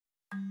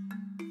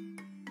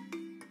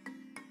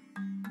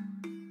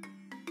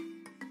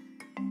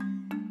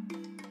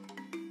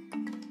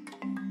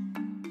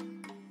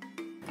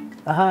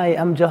Hi,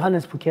 I'm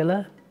Johannes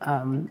Phokela.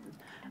 I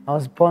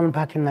was born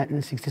back in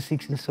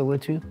 1966 in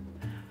Soweto.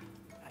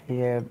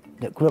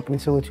 I grew up in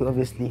Soweto,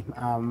 obviously.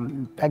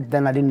 Back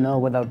then, I didn't know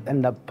whether I'd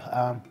end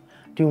up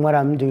doing what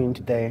I'm doing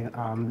today.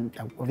 I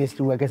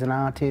obviously work as an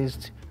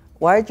artist.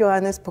 Why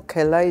Johannes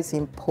Phokela is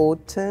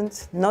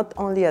important, not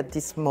only at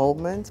this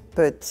moment,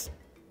 but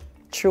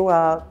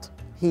throughout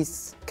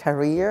his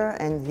career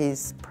and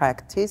his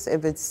practice,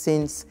 ever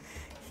since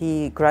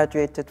he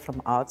graduated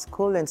from art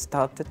school and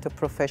started a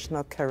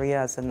professional career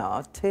as an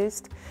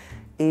artist,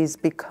 is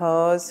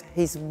because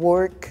his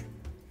work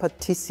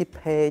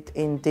participates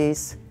in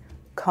this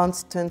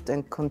constant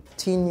and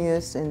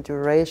continuous and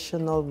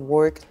durational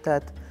work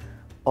that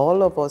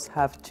all of us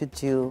have to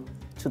do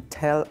to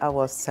tell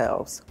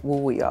ourselves who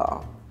we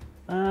are.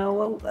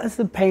 Well, as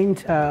a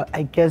painter,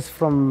 I guess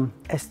from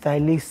a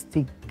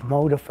stylistic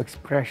mode of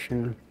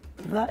expression,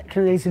 that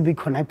can easily be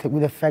connected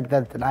with the fact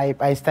that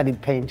I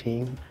studied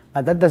painting.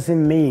 But that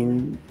doesn't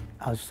mean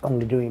I was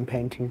only doing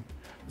painting.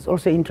 I was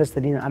also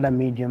interested in other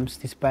mediums,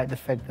 despite the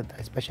fact that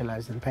I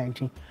specialize in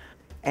painting.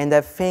 And I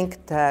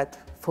think that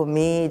for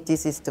me,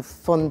 this is the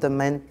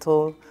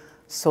fundamental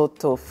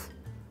sort of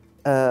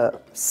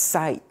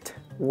site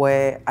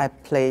where I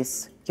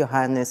place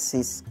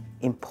Johannes's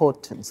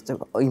importance, the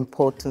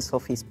importance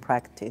of his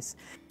practice.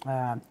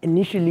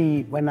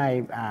 Initially, when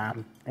I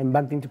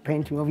embarked into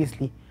painting,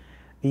 obviously,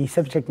 the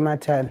subject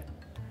matter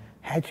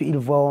had to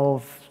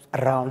evolve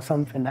around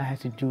something that had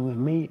to do with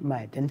me, my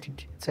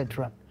identity,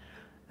 etc.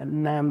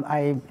 And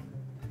I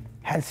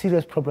had a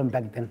serious problem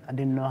back then. I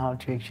didn't know how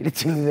to actually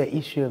deal with the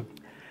issue.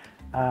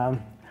 But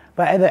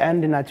at the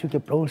end, I took a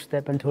bold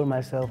step and told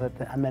myself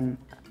that I'm an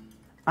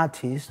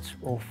artist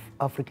of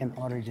African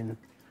origin.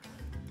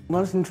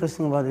 What's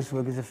interesting about this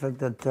work is the fact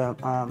that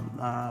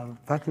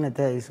back in the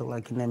day, so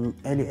like in the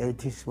early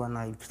 80s when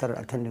I started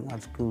attending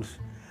art schools,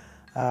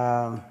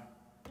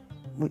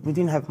 we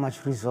didn't have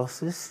much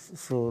resources,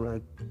 so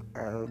like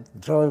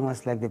drawing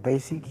was like the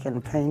basic,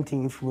 and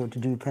painting, if we were to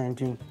do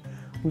painting,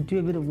 we'd do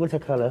a bit of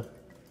watercolor.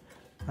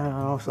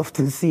 I was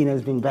often seen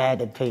as being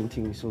bad at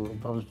painting, so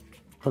I was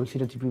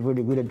considered to be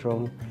really good at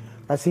drawing.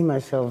 I see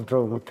myself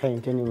drawing with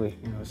paint anyway,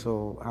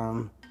 so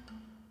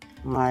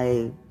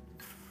my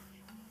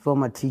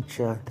former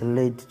teacher, the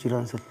late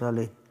Johannes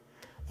Phokela,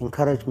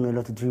 encouraged me a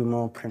lot to do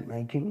more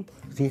printmaking,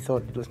 because he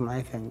thought it was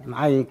my thing. And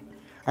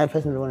I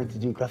personally wanted to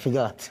do graphic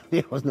art.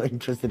 I was not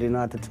interested in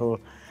art at all.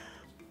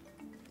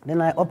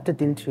 Then I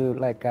opted into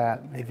like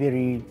a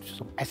very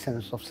sort of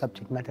essence of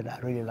subject matter that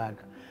I really like.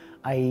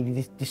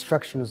 The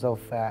destructions of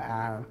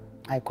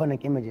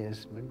iconic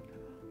images.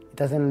 It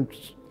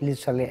doesn't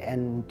literally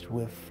end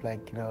with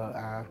like,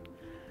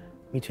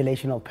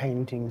 mutilation of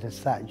paintings as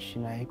such.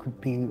 It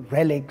could be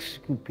relics,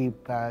 it could be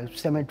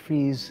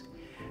cemeteries.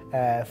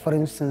 For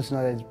instance,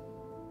 there's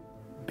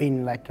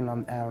been like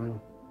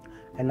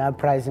an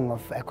uprising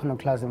of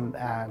iconoclasm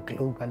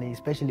globally,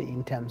 especially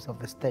in terms of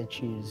the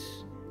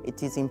statues.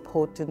 It is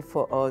important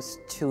for us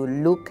to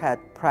look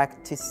at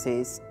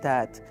practices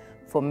that,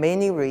 for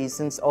many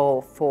reasons,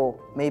 or for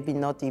maybe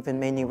not even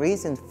many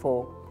reasons,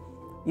 for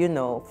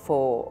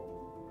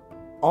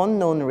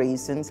unknown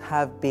reasons,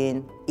 have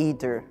been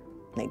either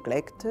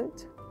neglected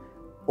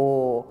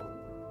or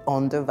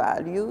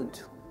undervalued.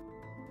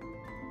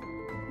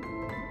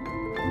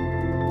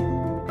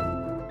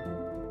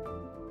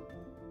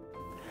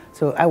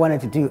 So I wanted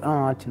to do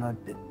art,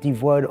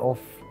 devoid of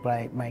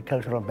my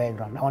cultural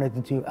background. I wanted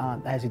to do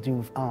art that has to do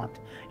with art.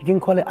 You can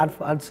call it art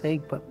for art's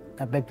sake, but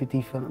I beg to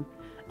differ.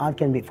 Art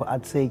can be for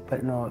art's sake, but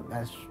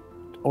there's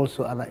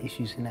also other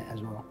issues in it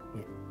as well.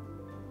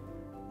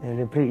 Yeah.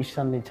 The British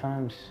Sunday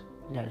Times,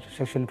 it's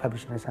actually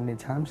published in the Sunday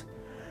Times.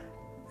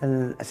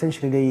 And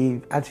essentially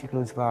the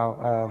article is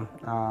about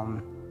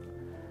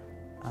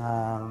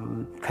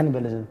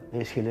cannibalism,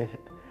 basically.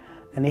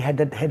 And they had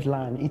that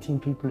headline, "Eating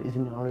people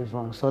isn't always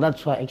wrong." So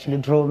that's what actually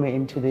drove me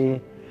into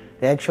the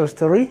actual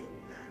story.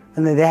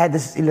 And then they had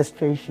this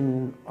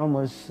illustration,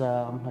 almost,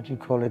 the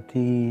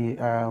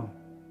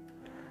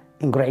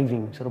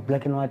engraving, sort of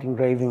black and white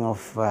engraving of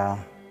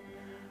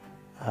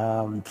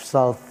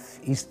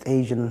Southeast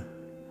Asian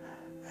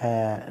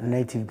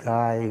native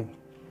guy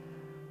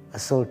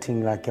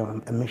assaulting like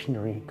a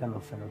missionary kind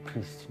of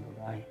priest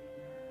guy.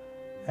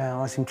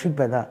 I was intrigued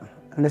by that.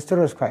 And the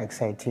story was quite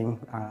exciting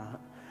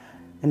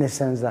in the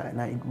sense that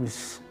it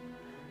was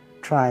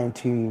trying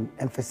to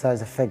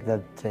emphasize the fact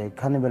that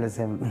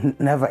cannibalism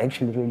never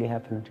actually really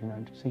happened,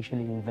 it was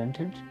actually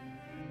invented.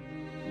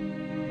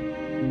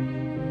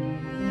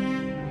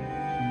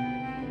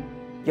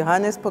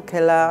 Johannes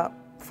Phokela,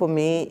 for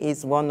me,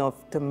 is one of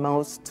the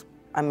most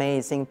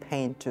amazing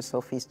painters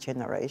of his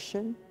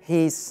generation.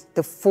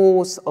 The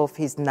force of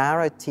his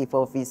narrative,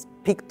 of his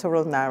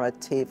pictorial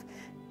narrative,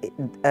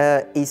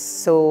 is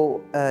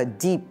so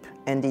deep,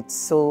 and it's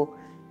so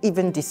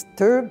even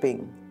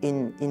disturbing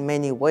in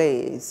many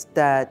ways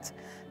that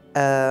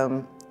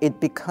it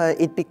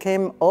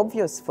became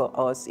obvious for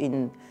us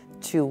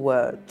to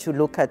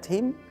look at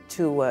him,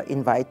 to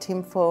invite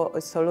him for a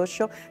solo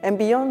show. And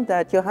beyond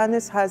that,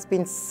 Johannes has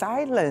been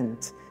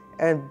silent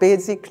and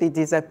basically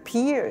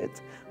disappeared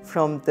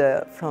from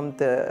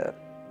the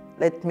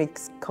let me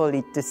call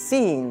it the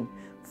scene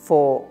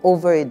for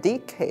over a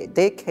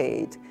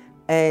decade.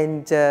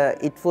 And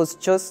it was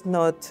just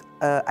not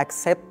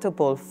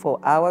acceptable for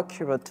our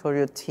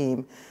curatorial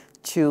team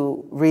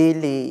to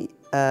really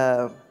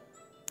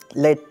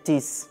let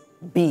this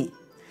be.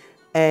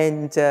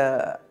 And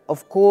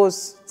of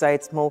course,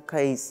 Zeitz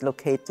MOCAA is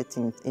located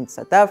in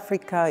South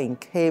Africa, in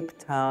Cape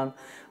Town.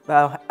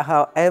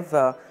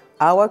 However,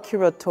 our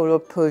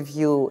curatorial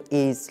purview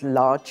is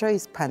larger,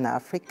 is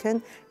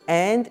Pan-African,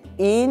 and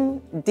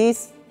in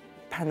this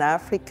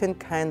Pan-African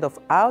kind of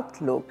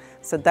outlook,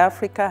 South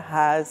Africa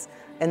has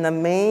an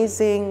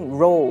amazing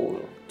role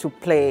to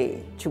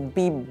play, to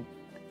be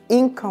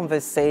in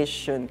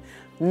conversation,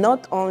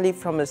 not only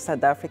from a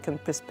South African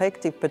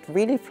perspective, but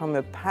really from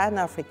a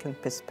Pan-African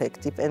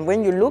perspective. And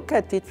when you look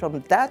at it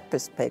from that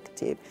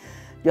perspective,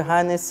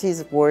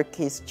 Johannes's work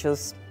is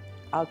just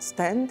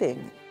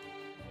outstanding.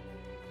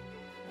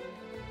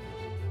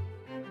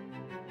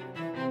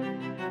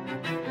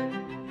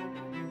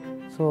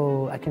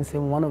 So I can say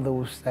one of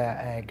those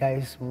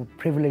guys who were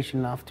privileged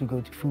enough to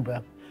go to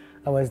FUBA.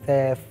 I was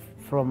there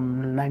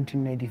from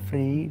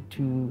 1983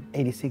 to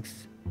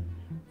 86,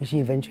 which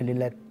eventually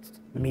led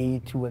me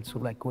towards sort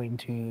of like going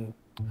to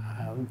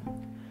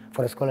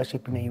for a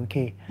scholarship in the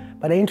UK.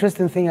 But the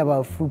interesting thing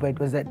about FUBA, it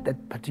was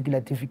that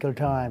particular difficult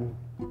time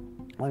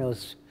when it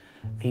was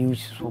a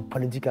huge sort of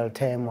political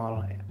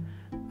turmoil.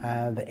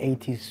 The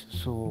 80s,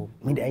 so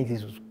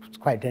mid-80s was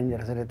quite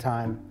dangerous at the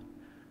time.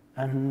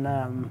 And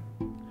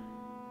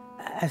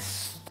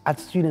as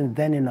students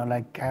then, you know,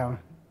 like,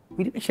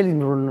 we didn't actually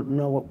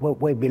know where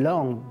we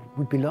belong.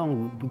 We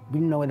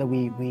didn't know whether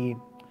we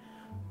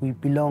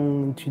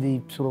belong to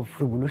the sort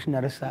of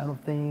revolutionary side of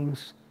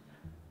things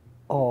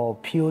or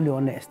purely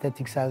on the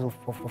aesthetic side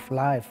of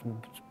life.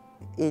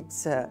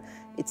 It's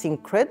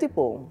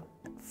incredible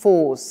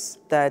force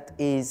that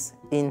is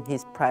in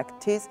his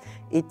practice.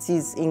 It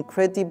is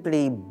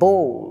incredibly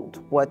bold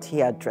what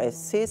he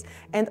addresses,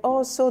 and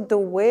also the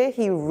way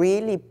he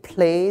really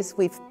plays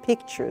with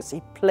pictures.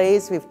 He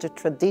plays with the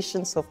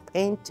traditions of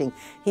painting.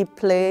 He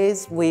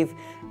plays with,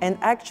 and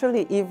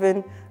actually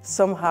even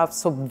somehow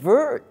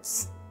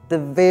subverts the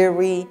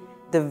very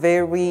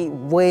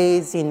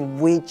ways in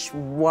which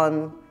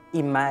one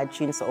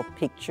imagines or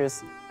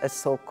pictures a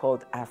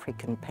so-called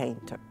African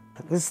painter.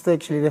 This is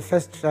actually the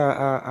first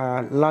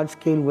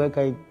large-scale work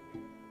I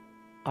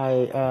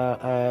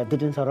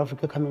did in South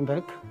Africa coming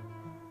back.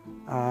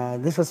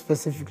 This was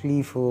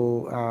specifically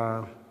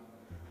for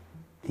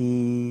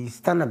the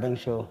Standard Bank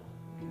show.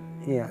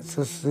 Yeah,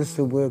 so this is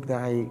the work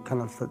that I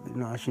kind of thought, you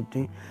know, I should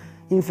do.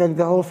 In fact,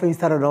 the whole thing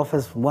started off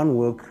as one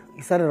work.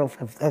 It started off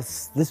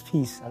as this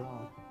piece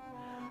alone.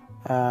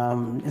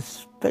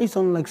 It's based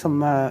on like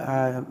some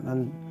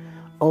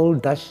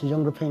old Dutch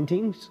genre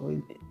paintings.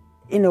 So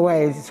in a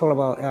way, it's all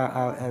about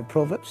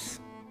provokes,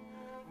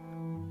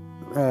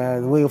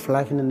 the way of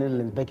life in the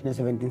Netherlands back in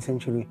the 17th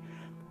century.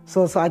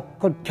 So I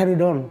got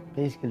carried on,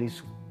 basically.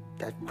 So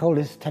I call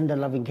this tender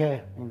loving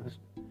care. You know.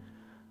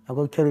 I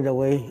got carried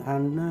away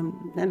and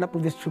ended up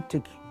with this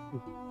triptych.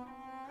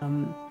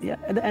 Yeah,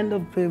 at the end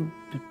of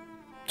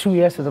 2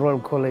 years at the Royal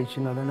College,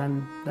 you know, and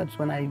then that's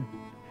when I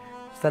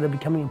started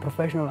becoming a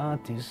professional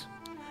artist.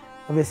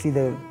 Obviously,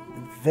 the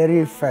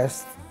very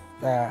first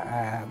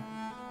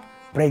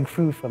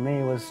breakthrough for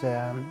me was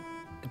the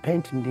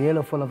painting, The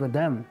Yellow Fall of the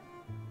Dam.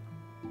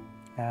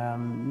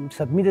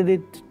 Submitted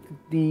it to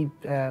the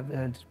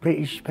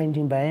British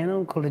Painting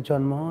Biennial called the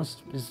John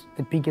Moores. It's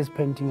the biggest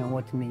painting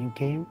award in the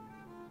UK.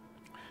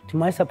 To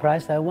my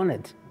surprise, I won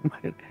it.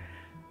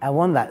 I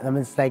won that. I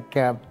mean, it's like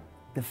the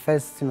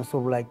first, you know,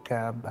 sort of like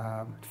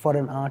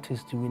foreign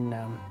artist to win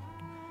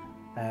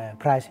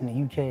prize in the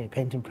UK,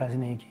 painting prize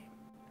in the UK.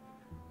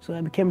 So I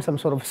became some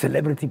sort of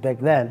celebrity back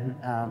then.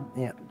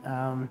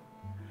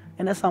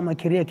 And that's how my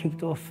career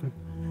kicked off.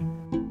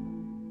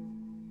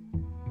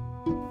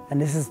 And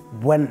this is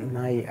when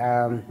I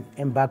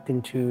embarked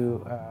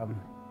into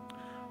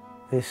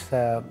this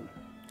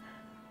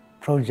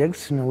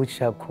projects, you know,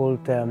 which are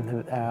called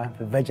the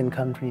Virgin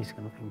Countries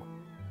kind of thing.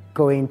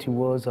 Going to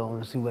war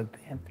zones to work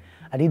there.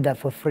 I did that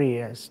for 3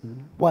 years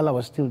while I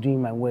was still doing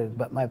my work,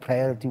 but my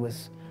priority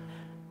was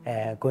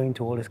going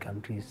to all these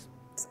countries.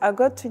 I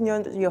got to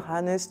know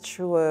Johannes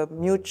through a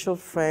mutual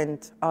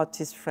friend,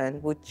 artist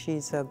friend, which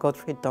is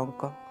Godfried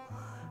Donker,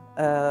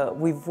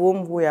 with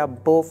whom we are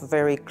both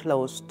very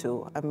close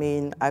to. I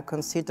mean, I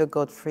consider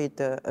Godfried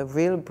a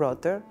real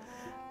brother,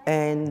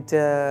 and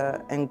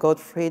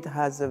Godfried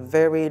has a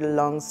very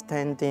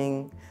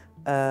long-standing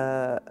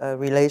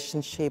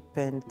relationship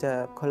and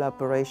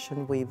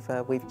collaboration with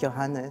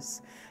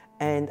Johannes.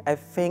 And I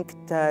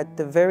think that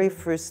the very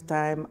first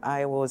time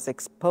I was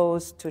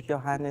exposed to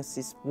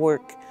Johannes's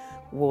work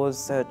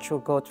was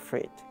through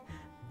Godfried.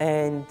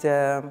 And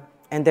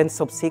then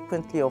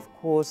subsequently, of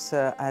course,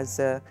 as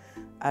a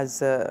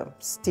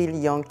still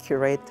young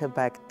curator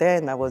back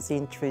then, I was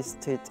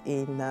interested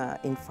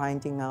in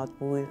finding out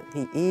who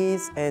he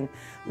is. And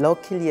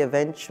luckily,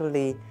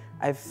 eventually,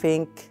 I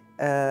think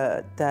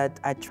that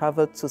I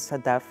traveled to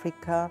South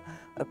Africa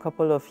a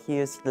couple of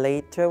years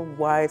later,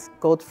 whilst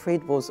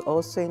Gottfried was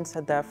also in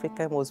South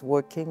Africa and was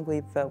working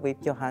with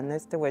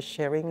Johannes. They were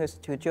sharing a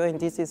studio, and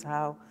this is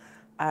how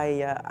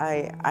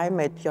I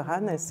met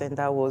Johannes, and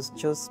I was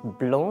just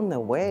blown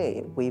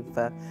away with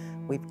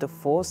the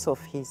force of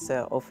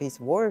his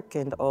work,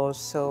 and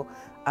also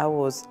I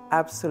was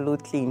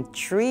absolutely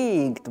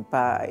intrigued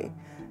by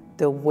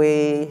the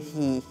way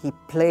he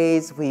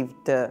plays with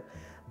the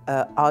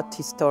art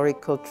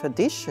historical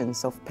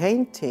traditions of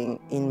painting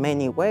in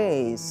many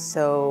ways.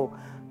 So,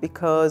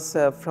 because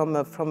from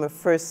a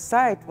first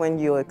sight, when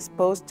you're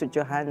exposed to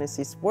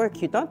Johannes's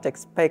work, you don't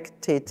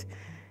expect it,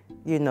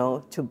 you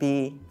know, to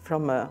be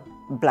from a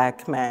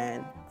black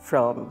man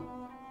from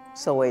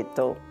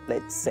Soweto,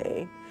 let's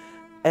say.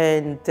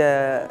 And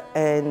the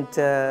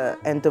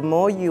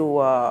more you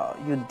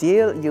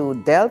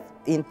delve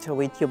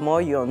into it, the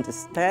more you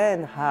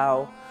understand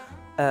how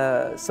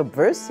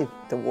subversive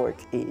the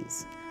work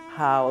is,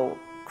 how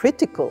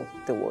critical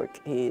the work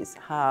is,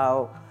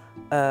 how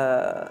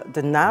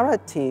the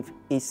narrative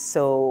is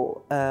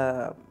so,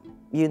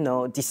 you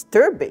know,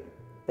 disturbing,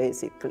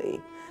 basically.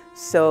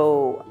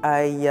 So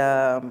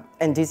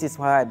and this is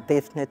why I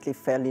definitely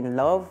fell in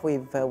love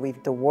with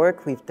the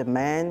work, with the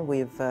man,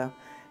 with,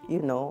 you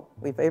know,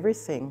 with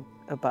everything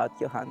about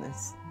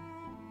Johannes.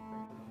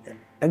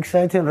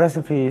 Exciting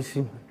recipes.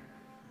 It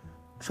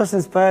was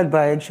inspired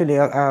by actually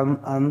a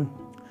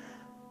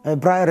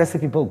braai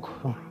recipe book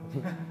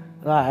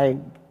I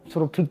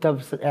sort of picked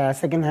up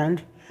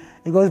secondhand.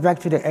 It goes back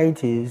to the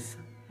 80s.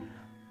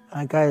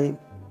 Like I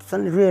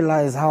suddenly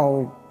realized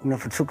how, you know,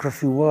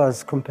 photography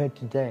was compared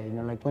to today. You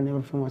know, like when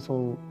everything was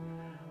all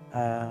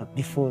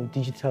before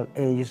digital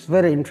age. It's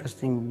very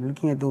interesting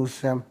looking at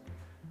those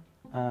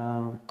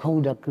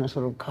Kodak, you know,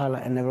 sort of color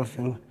and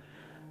everything.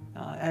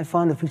 I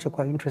found the picture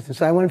quite interesting.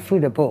 So I went through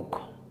the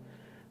book.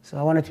 So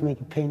I wanted to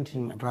make a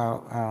painting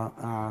about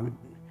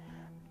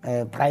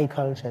braai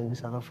culture in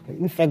South Africa.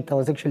 In fact, I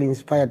was actually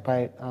inspired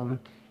by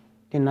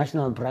the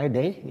National Braai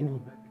Day, you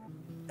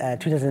know,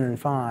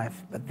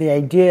 2005. But the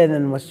idea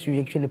then was to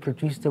actually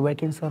produce the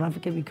work in South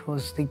Africa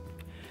because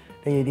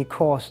the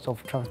cost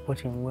of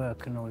transporting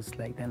work, you know, is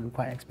like then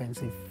quite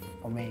expensive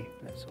for me.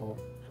 That's all.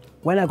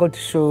 When I got to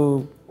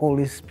show all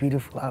these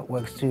beautiful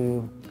artworks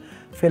to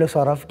fellow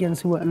South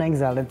Africans who were in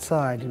exile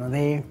outside, you know,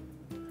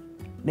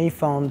 they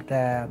found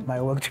my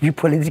work to be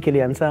politically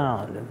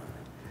unsound.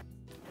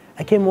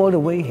 I came all the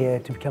way here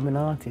to become an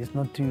artist,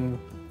 not to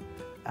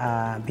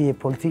be a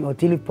politician or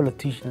deal with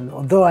politicians.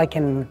 Although I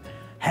can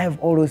have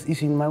all those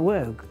issues in my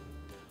work,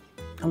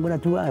 I'm going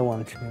to do what I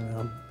want. You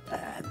know.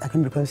 I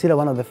can be considered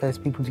one of the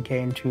first people to get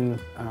into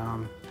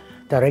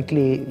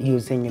directly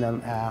using, you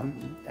know,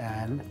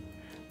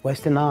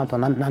 Western art or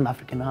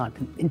non-African art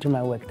into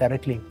my work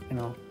directly. You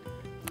know,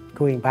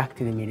 going back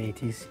to the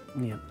mid-80s.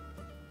 Yeah.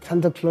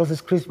 Santa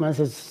Claus's Christmas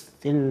is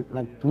in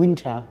like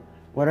winter,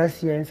 whereas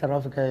here in South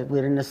Africa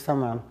we're in the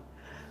summer.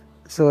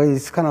 So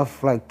it's kind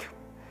of like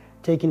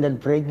taking that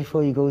break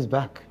before he goes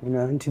back, you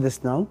know, into the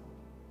snow.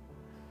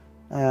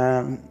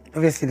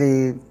 Obviously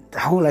the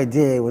whole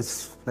idea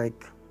was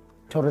like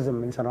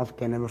tourism in South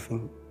Africa and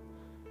everything.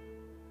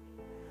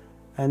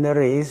 And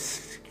there he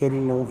is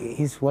getting, you know,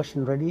 his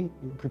washing ready,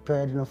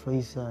 prepared, you know, for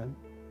his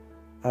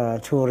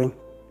touring.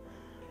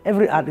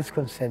 Every art is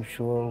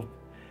conceptual.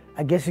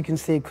 I guess you can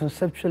say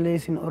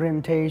conceptualist in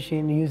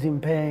orientation, using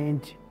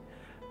paint.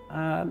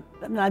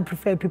 I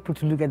prefer people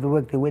to look at the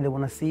work the way they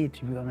want to see it,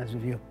 to be honest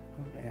with you.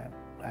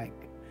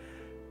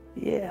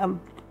 Yeah,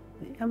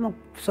 I'm not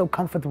so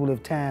comfortable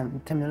with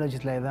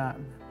terminologies like that.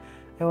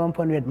 At one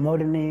point we had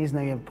modernists,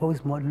 now you have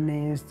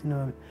postmodernists, you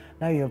know,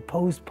 now you have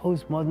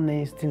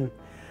postmodernist. And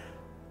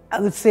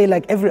I would say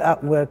like every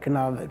artwork, you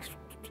know,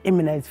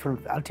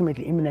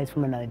 ultimately emanates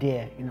from an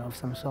idea, you know, of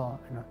some sort,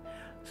 you know.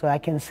 So I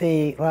can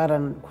say rather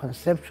than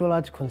conceptual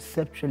art,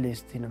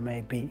 conceptualist, you know,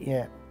 maybe,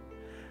 yeah.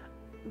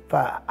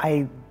 But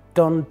I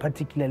don't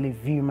particularly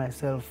view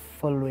myself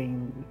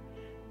following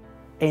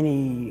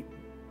any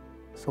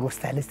sort of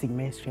stylistic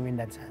mainstream in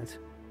that sense.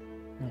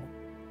 Yeah.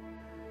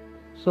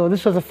 So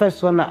this was the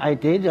first one that I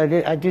did.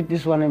 I did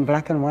this one in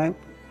black and white.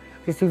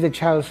 This is the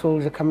child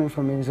souls are coming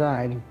from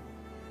inside.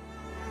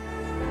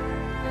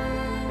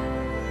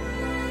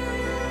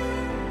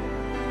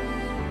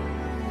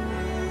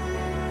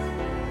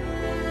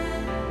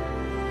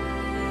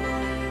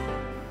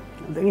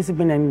 I think it's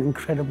been an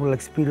incredible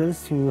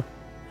experience to,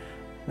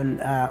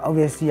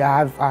 obviously I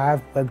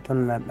have worked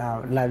on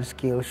large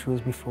scale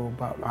shows before,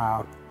 but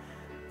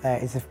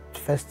it's the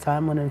first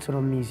time on a sort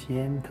of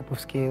museum type of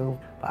scale.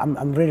 But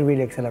I'm really,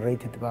 really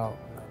accelerated about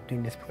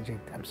doing this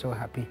project. I'm so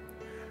happy.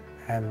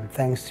 And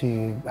thanks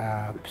to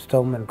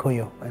Storm and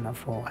Koyo, you know,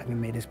 for having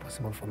made this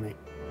possible for me.